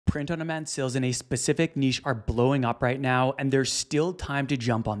Print-on-demand sales in a specific niche are blowing up right now, and there's still time to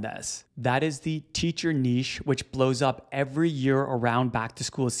jump on this. That is the teacher niche, which blows up every year around back to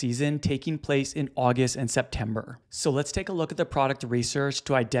school season, taking place in August and September. So let's take a look at the product research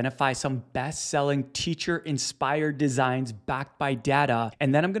to identify some best-selling teacher-inspired designs backed by data.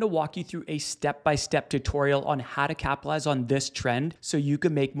 And then I'm going to walk you through a step-by-step tutorial on how to capitalize on this trend so you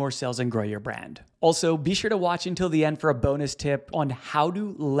can make more sales and grow your brand. Also, be sure to watch until the end for a bonus tip on how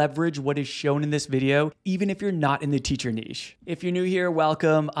to leverage what is shown in this video, even if you're not in the teacher niche. If you're new here,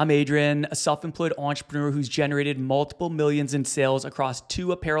 welcome. I'm Adrian, a self-employed entrepreneur who's generated multiple millions in sales across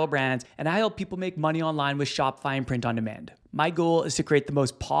 2 apparel brands, and I help people make money online with Shopify and print on demand. My goal is to create the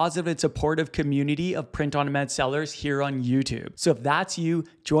most positive and supportive community of print-on-demand sellers here on YouTube. So if that's you,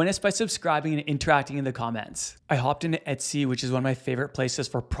 join us by subscribing and interacting in the comments. I hopped into Etsy, which is one of my favorite places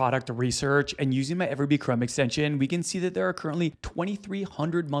for product research, and using my Everbee Chrome extension, we can see that there are currently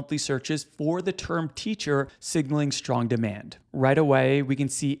 2,300 monthly searches for the term teacher, signaling strong demand. Right away, we can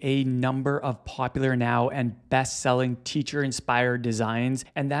see a number of popular now and best-selling teacher-inspired designs,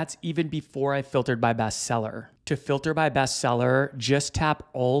 and that's even before I filtered by bestseller. To filter by bestseller, just tap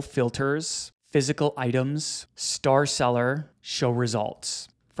all filters, physical items, star seller, show results.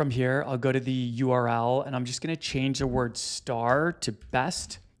 From here, I'll go to the URL and I'm just going to change the word star to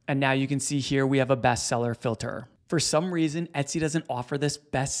best. And now you can see here we have a bestseller filter. For some reason, Etsy doesn't offer this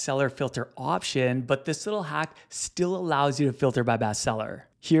bestseller filter option, but this little hack still allows you to filter by bestseller.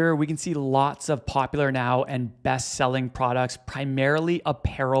 Here we can see lots of popular now and best-selling products, primarily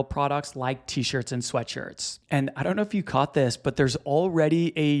apparel products like t-shirts and sweatshirts. And I don't know if you caught this, but there's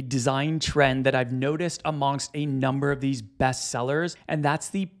already a design trend that I've noticed amongst a number of these bestsellers, and that's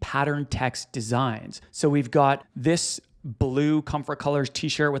the pattern text designs. So we've got this blue Comfort Colors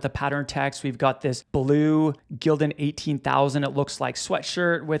t-shirt with a pattern text. We've got this blue Gildan 18,000. It looks like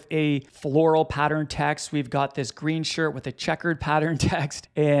sweatshirt with a floral pattern text. We've got this green shirt with a checkered pattern text.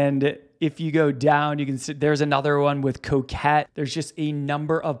 And if you go down, you can see there's another one with coquette. There's just a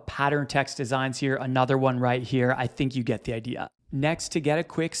number of pattern text designs here. Another one right here. I think you get the idea. Next, to get a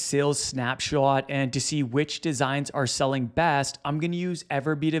quick sales snapshot and to see which designs are selling best, I'm going to use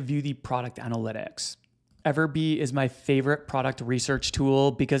Everbee to view the product analytics. Everbee is my favorite product research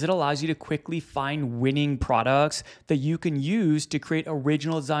tool because it allows you to quickly find winning products that you can use to create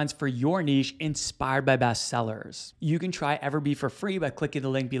original designs for your niche inspired by bestsellers. You can try Everbee for free by clicking the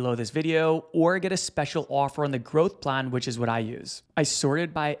link below this video or get a special offer on the growth plan, which is what I use. I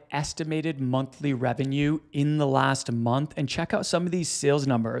sorted by estimated monthly revenue in the last month and check out some of these sales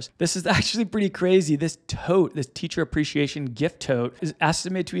numbers. This is actually pretty crazy. This tote, this teacher appreciation gift tote, is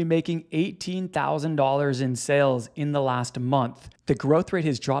estimated to be making $18,000 in sales in the last month. The growth rate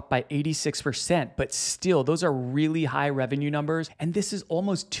has dropped by 86%, but still, those are really high revenue numbers, and this is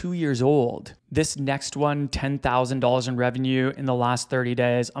almost 2 years old. This next one, $10,000 in revenue in the last 30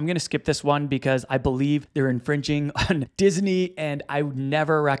 days. I'm going to skip this one because I believe they're infringing on Disney, and I would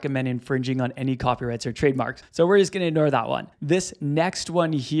never recommend infringing on any copyrights or trademarks. So we're just going to ignore that one. This next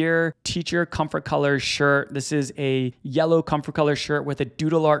one here, teacher Comfort Colors shirt. This is a yellow Comfort Color shirt with a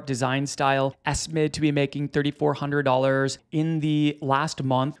doodle art design style, estimated to be making $3,400 in the last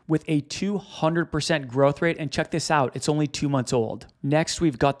month with a 200% growth rate. And check this out, it's only 2 months old. Next,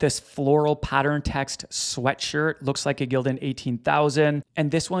 we've got this floral pattern text sweatshirt. Looks like a Gildan 18,000.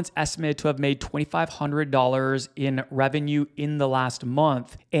 And this one's estimated to have made $2,500 in revenue in the last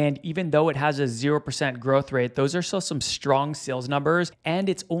month. And even though it has a 0% growth rate, those are still some strong sales numbers, and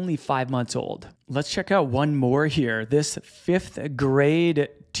it's only 5 months old. Let's check out one more here. This 5th grade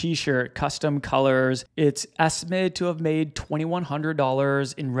t-shirt, custom colors. It's estimated to have made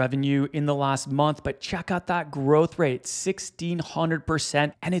 $2,100 in revenue in the last month, but check out that growth rate,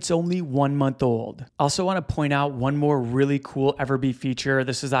 1,600%, and it's only 1 month old. I also want to point out one more really cool Everbee feature.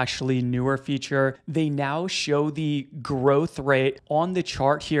 This is actually a newer feature. They now show the growth rate on the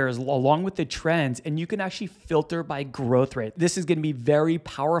chart here along with the trends, and you can actually filter by growth rate. This is going to be very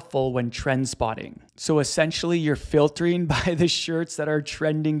powerful when trend spotting. So essentially, you're filtering by the shirts that are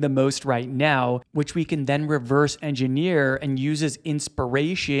trending the most right now, which we can then reverse engineer and use as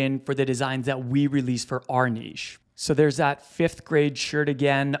inspiration for the designs that we release for our niche. So there's that 5th grade shirt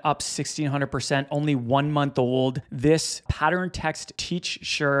again, up 1,600%, only 1 month old. This pattern text teach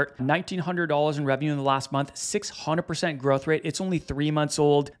shirt, $1,900 in revenue in the last month, 600% growth rate. It's only 3 months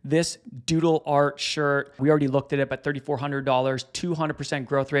old. This doodle art shirt, we already looked at it, but $3,400, 200%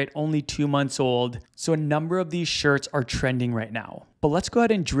 growth rate, only 2 months old. So a number of these shirts are trending right now. But let's go ahead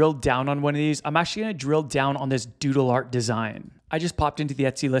and drill down on one of these. I'm actually going to drill down on this doodle art design. I just popped into the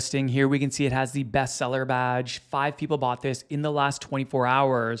Etsy listing. Here we can see it has the bestseller badge. 5 people bought this in the last 24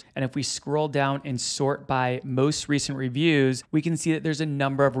 hours. And if we scroll down and sort by most recent reviews, we can see that there's a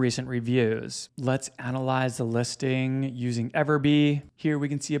number of recent reviews. Let's analyze the listing using Everbee. Here we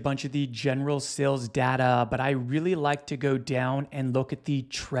can see a bunch of the general sales data, but I really like to go down and look at the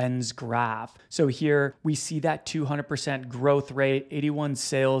trends graph. So here we see that 200% growth rate, 81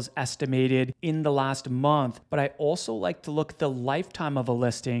 sales estimated in the last month. But I also like to look at the lifetime of a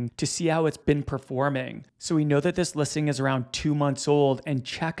listing to see how it's been performing. So we know that this listing is around 2 months old, and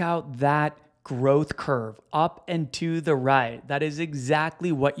check out that growth curve up and to the right. That is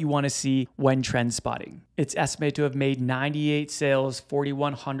exactly what you want to see when trend spotting. It's estimated to have made 98 sales,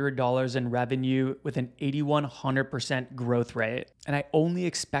 $4,100 in revenue with an 8,100% growth rate. And I only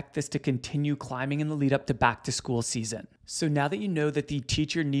expect this to continue climbing in the lead up to back to school season. So now that you know that the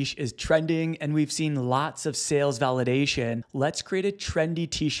teacher niche is trending and we've seen lots of sales validation, let's create a trendy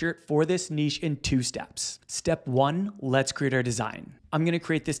t-shirt for this niche in 2 steps. Step 1, let's create our design. I'm going to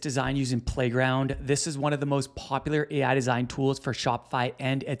create this design using Playground. This is one of the most popular AI design tools for Shopify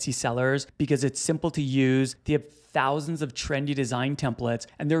and Etsy sellers because it's simple to use. They have thousands of trendy design templates,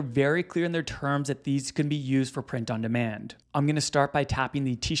 and they're very clear in their terms that these can be used for print on demand. I'm going to start by tapping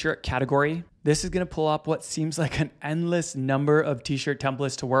the t-shirt category. This is going to pull up what seems like an endless number of t-shirt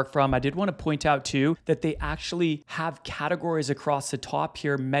templates to work from. I did want to point out too that they actually have categories across the top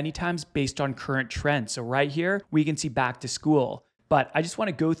here many times based on current trends. So right here, we can see back to school. But I just want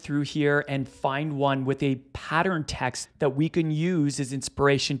to go through here and find one with a pattern text that we can use as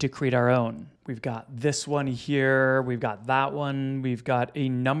inspiration to create our own. We've got this one here. We've got that one. We've got a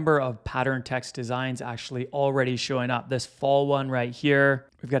number of pattern text designs actually already showing up. This fall one right here.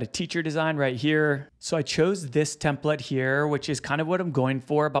 We've got a teacher design right here. So I chose this template here, which is kind of what I'm going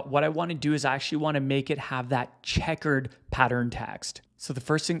for. But what I want to do is I actually want to make it have that checkered pattern text. So the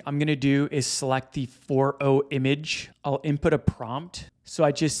first thing I'm going to do is select the 4.0 image. I'll input a prompt. So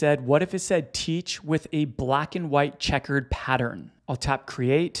I just said, what if it said teach with a black and white checkered pattern? I'll tap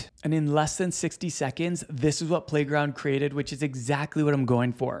create. And in less than 60 seconds, this is what Playground created, which is exactly what I'm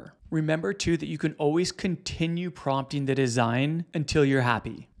going for. Remember too that you can always continue prompting the design until you're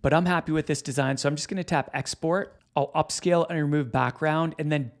happy. But I'm happy with this design, so I'm just going to tap export. I'll upscale and remove background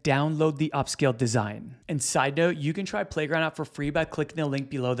and then download the upscaled design. And side note, you can try Playground out for free by clicking the link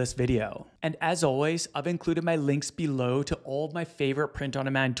below this video. And as always, I've included my links below to all of my favorite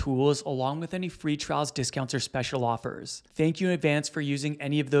print-on-demand tools along with any free trials, discounts, or special offers. Thank you in advance for using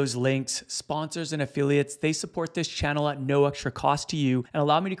any of those links. Sponsors and affiliates, they support this channel at no extra cost to you and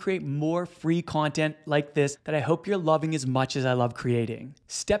allow me to create more free content like this that I hope you're loving as much as I love creating.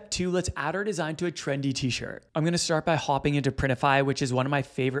 Step 2, let's add our design to a trendy t-shirt. I'm going to start by hopping into Printify, which is one of my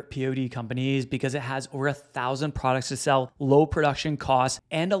favorite POD companies because it has over 1,000 products to sell, low production costs,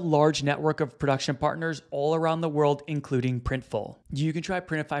 and a large network of production partners all around the world, including Printful. You can try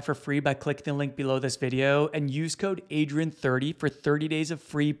Printify for free by clicking the link below this video and use code Adrian30 for 30 days of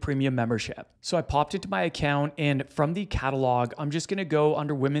free premium membership. So I popped into my account, and from the catalog, I'm just going to go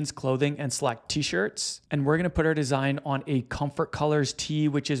under women's clothing and select t-shirts. And we're going to put our design on a comfort colors tee,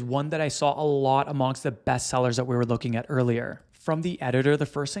 which is one that I saw a lot amongst the best sellers that we were looking at earlier. From the editor, the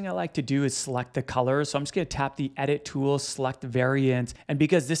first thing I like to do is select the colors. So I'm just going to tap the edit tool, select variant. And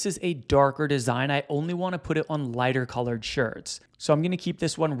because this is a darker design, I only want to put it on lighter colored shirts. So I'm going to keep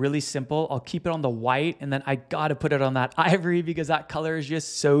this one really simple. I'll keep it on the white, and then I got to put it on that ivory because that color is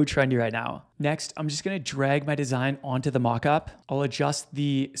just so trendy right now. Next, I'm just going to drag my design onto the mockup. I'll adjust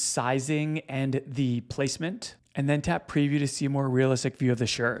the sizing and the placement, and then tap preview to see a more realistic view of the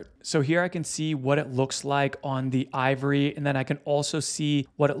shirt. So here I can see what it looks like on the ivory, and then I can also see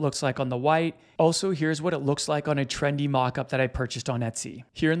what it looks like on the white. Also, here's what it looks like on a trendy mockup that I purchased on Etsy.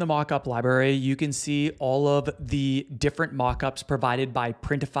 Here in the mockup library, you can see all of the different mockups provided by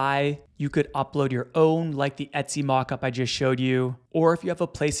Printify. You could upload your own, like the Etsy mockup I just showed you. Or if you have a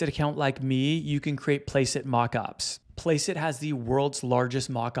Placeit account like me, you can create Placeit mockups. Placeit has the world's largest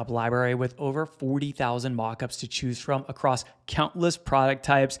mockup library with over 40,000 mockups to choose from across countless product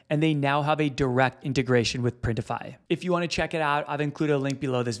types, and they now have a direct integration with Printify. If you want to check it out, I've included a link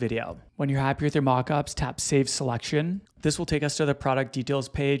below this video. When you're happy with your mockups, tap Save Selection. This will take us to the product details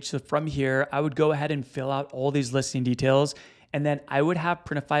page. So from here, I would go ahead and fill out all these listing details, and then I would have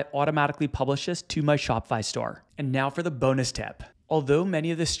Printify automatically publish this to my Shopify store. And now for the bonus tip. Although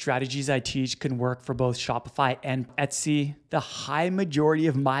many of the strategies I teach can work for both Shopify and Etsy, the high majority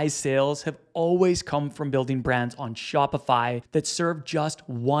of my sales have always come from building brands on Shopify that serve just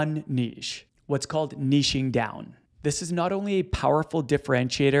one niche, what's called niching down. This is not only a powerful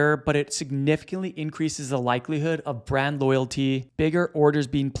differentiator, but it significantly increases the likelihood of brand loyalty, bigger orders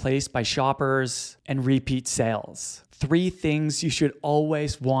being placed by shoppers, and repeat sales. 3 things you should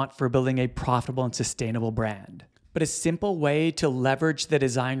always want for building a profitable and sustainable brand. But a simple way to leverage the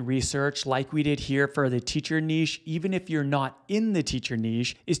design research like we did here for the teacher niche, even if you're not in the teacher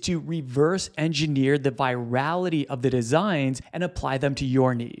niche, is to reverse engineer the virality of the designs and apply them to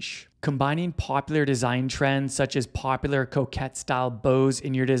your niche. Combining popular design trends such as popular coquette style bows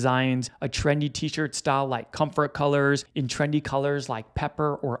in your designs, a trendy t-shirt style like comfort colors, in trendy colors like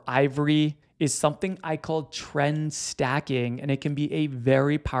pepper or ivory, is something I call trend stacking, and it can be a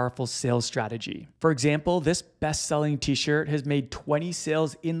very powerful sales strategy. For example, this best-selling t-shirt has made 20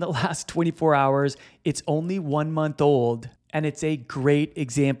 sales in the last 24 hours. It's only 1 month old, and it's a great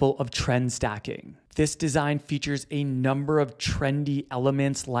example of trend stacking. This design features a number of trendy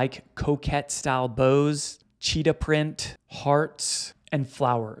elements like coquette style bows, cheetah print, hearts, and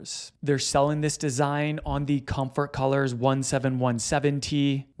flowers. They're selling this design on the Comfort Colors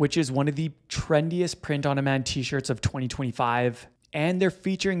 17170, which is one of the trendiest print-on-demand t-shirts of 2025. And they're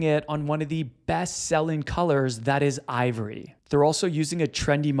featuring it on one of the best-selling colors, that is ivory. They're also using a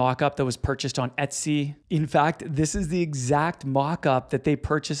trendy mock-up that was purchased on Etsy. In fact, this is the exact mock-up that they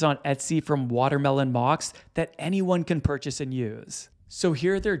purchased on Etsy from Watermelon Mocks that anyone can purchase and use. So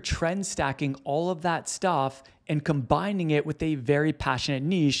here they're trend stacking all of that stuff and combining it with a very passionate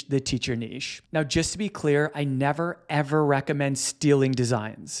niche, the teacher niche. Now, just to be clear, I never ever recommend stealing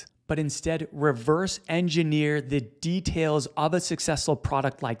designs, but instead reverse engineer the details of a successful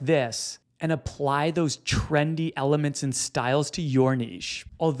product like this and apply those trendy elements and styles to your niche.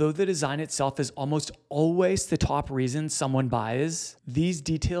 Although the design itself is almost always the top reason someone buys, these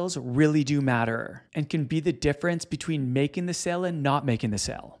details really do matter and can be the difference between making the sale and not making the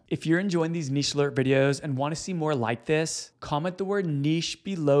sale. If you're enjoying these niche alert videos and want to see more like this, comment the word niche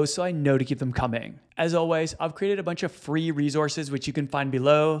below so I know to keep them coming. As always, I've created a bunch of free resources which you can find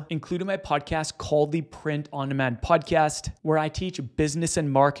below, including my podcast called the Print on Demand Podcast, where I teach business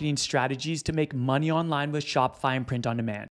and marketing strategies to make money online with Shopify and print on demand.